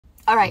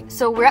Alright,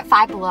 so we're at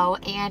Five Below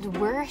and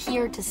we're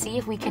here to see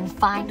if we can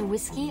find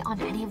Whiskey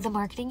on any of the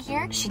marketing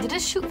here. She did a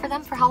shoot for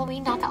them for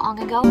Halloween not that long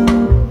ago.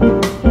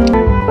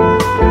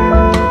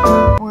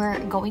 We're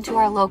going to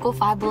our local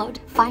Five Below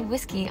to find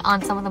Whiskey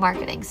on some of the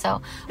marketing.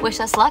 So wish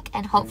us luck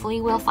and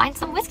hopefully we'll find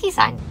some Whiskey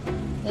sign.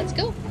 Let's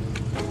go.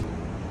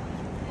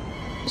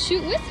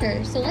 Shoot with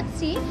her. So let's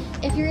see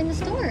if you're in the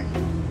store.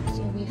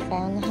 So we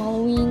found the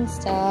Halloween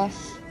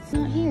stuff. It's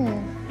not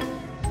here.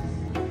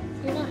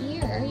 You're not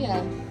here, are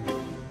you?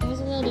 It was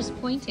a little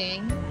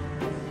disappointing.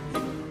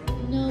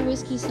 No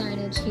Whiskey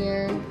signage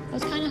here. I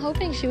was kind of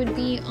hoping she would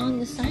be on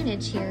the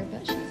signage here,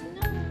 but she's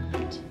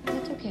not.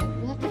 That's okay.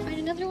 We'll have to find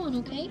another one,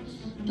 okay?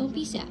 Don't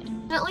be sad.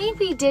 Definitely,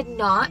 we did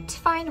not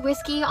find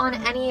Whiskey on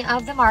any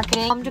of the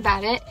marketing. Bummed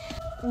about it.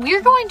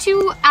 We're going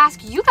to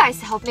ask you guys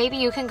to help. Maybe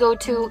you can go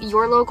to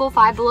your local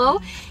Five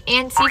Below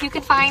and see if you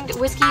can find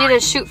Whiskey. We did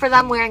a shoot for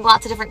them wearing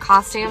lots of different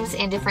costumes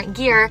and different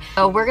gear.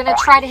 So we're gonna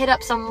try to hit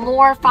up some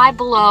more Five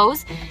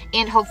Belows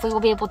and hopefully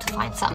we'll be able to find some.